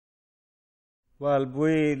Well,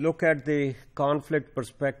 we look at the conflict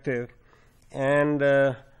perspective,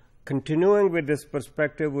 and continuing with this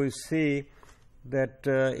perspective, we see that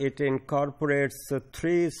it incorporates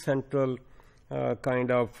three central kind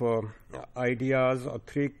of ideas, or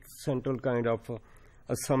three central kind of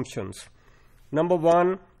assumptions. Number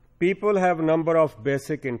one, people have a number of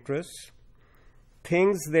basic interests,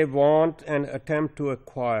 things they want and attempt to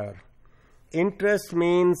acquire. Interest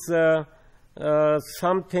means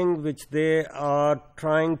something which they are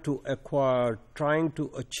trying to acquire, trying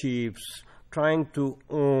to achieve, trying to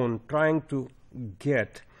own, trying to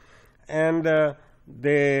get. And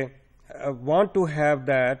they want to have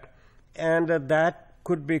that, and that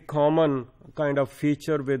could be common kind of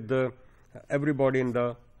feature with everybody in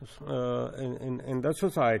the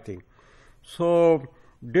society. So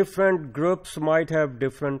different groups might have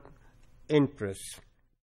different interests.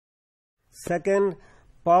 Second,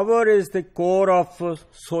 power is the core of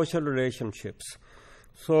social relationships.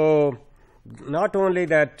 So not only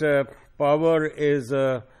that power is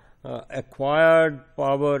acquired,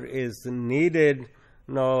 power is needed.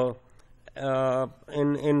 Now,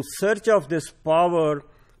 in search of this power,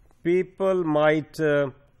 people might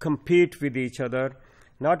compete with each other.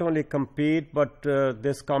 Not only compete, but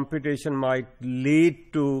this competition might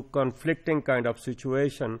lead to conflicting kind of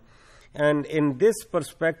situation. And in this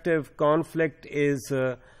perspective, conflict is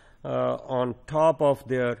on top of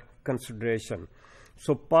their consideration.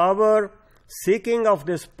 So power, seeking of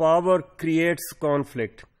this power creates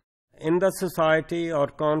conflict in the society, or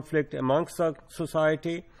conflict amongst the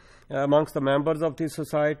society, amongst the members of the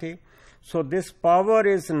society. So this power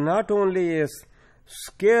is not only a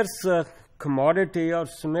scarce commodity or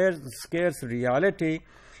scarce reality,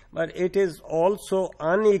 but it is also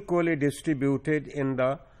unequally distributed in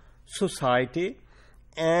the society,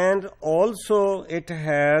 and also it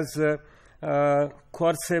has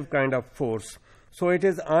coercive kind of force. So it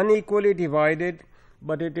is unequally divided,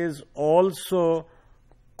 but it is also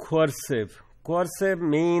coercive. Coercive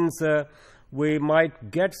means we might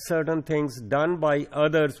get certain things done by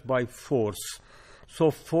others by force. So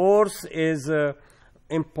force is an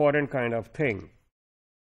important kind of thing.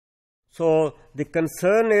 So the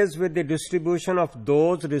concern is with the distribution of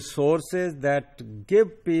those resources that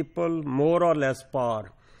give people more or less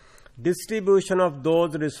power. Distribution of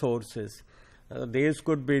those resources. These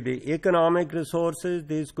could be the economic resources,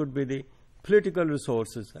 these could be the political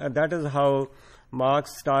resources. And that is how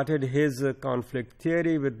Marx started his conflict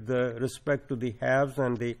theory with respect to the haves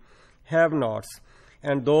and the have-nots.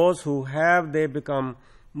 And those who have, they become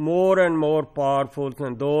more and more powerful,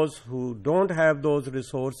 and those who don't have those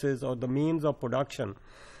resources or the means of production,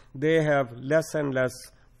 they have less and less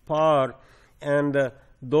power. And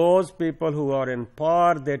those people who are in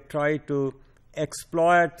power, they try to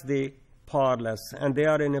exploit the powerless, and they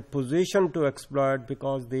are in a position to exploit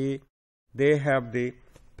because they have the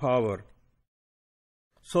power.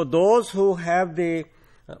 So those who have the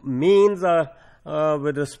means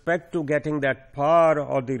with respect to getting that power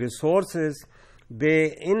or the resources,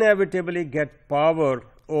 they inevitably get power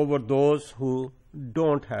over those who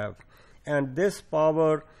don't have. And this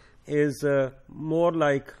power is more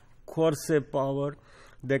like coercive power.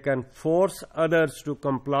 They can force others to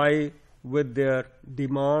comply with their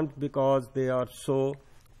demand because they are so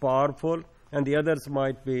powerful, and the others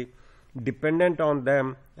might be dependent on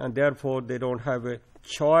them, and therefore they don't have a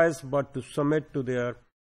choice but to submit to the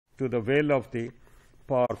will of the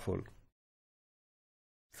powerful.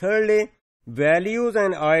 Thirdly, values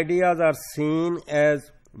and ideas are seen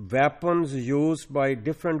as weapons used by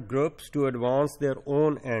different groups to advance their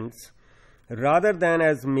own ends, rather than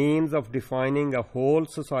as means of defining a whole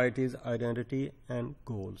society's identity and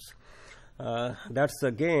goals. That's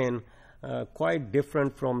again quite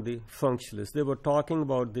different from the functionalists. They were talking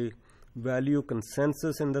about the value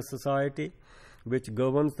consensus in the society, which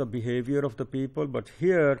governs the behavior of the people. But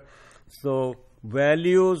here, so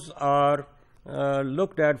values are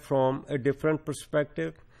looked at from a different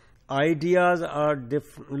perspective. Ideas are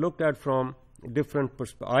looked at from different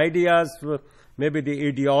perspectives. Ideas, maybe the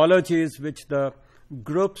ideologies which the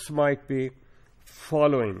groups might be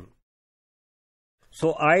following.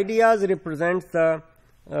 So ideas represent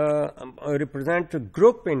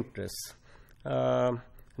group interests,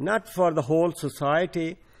 not for the whole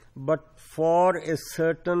society, but for a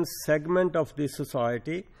certain segment of the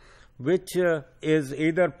society, which is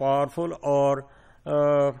either powerful or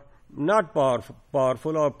not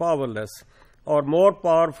powerful or powerless, or more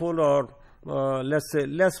powerful or let's say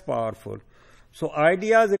less powerful. So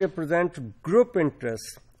ideas represent group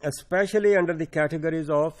interests, especially under the categories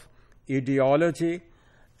of ideology,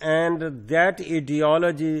 and that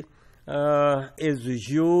ideology is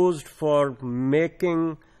used for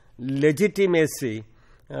making legitimacy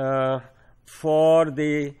for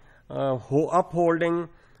the upholding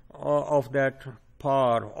of that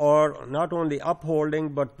power, or not only upholding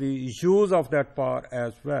but the use of that power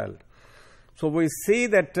as well. So we see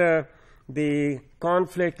that the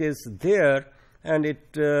conflict is there, and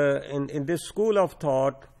it in this school of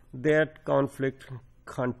thought that conflict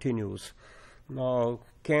continues. Now,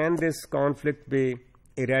 can this conflict be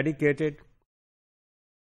eradicated?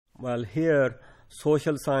 Well, here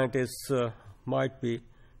social scientists might be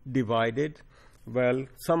divided. Well,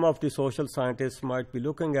 some of the social scientists might be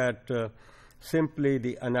looking at simply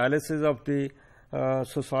the analysis of the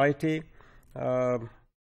society,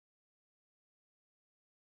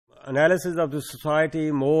 analysis of the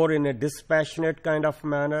society more in a dispassionate kind of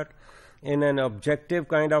manner, in an objective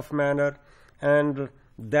kind of manner, and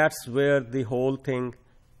that's where the whole thing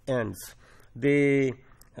ends. The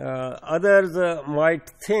others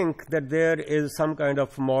might think that there is some kind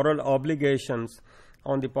of moral obligations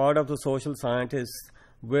on the part of the social scientists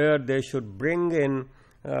where they should bring in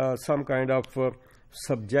some kind of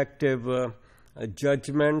subjective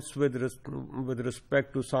judgments with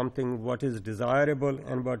respect to something, what is desirable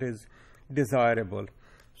and what is desirable.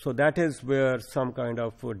 So that is where some kind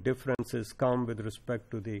of differences come with respect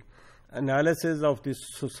to the analysis of the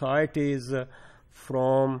societies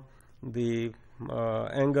from the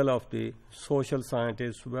angle of the social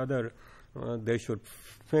scientists, whether they should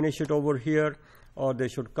finish it over here or they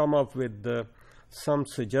should come up with some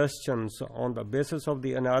suggestions on the basis of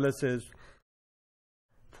the analysis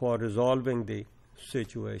for resolving the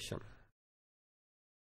situation.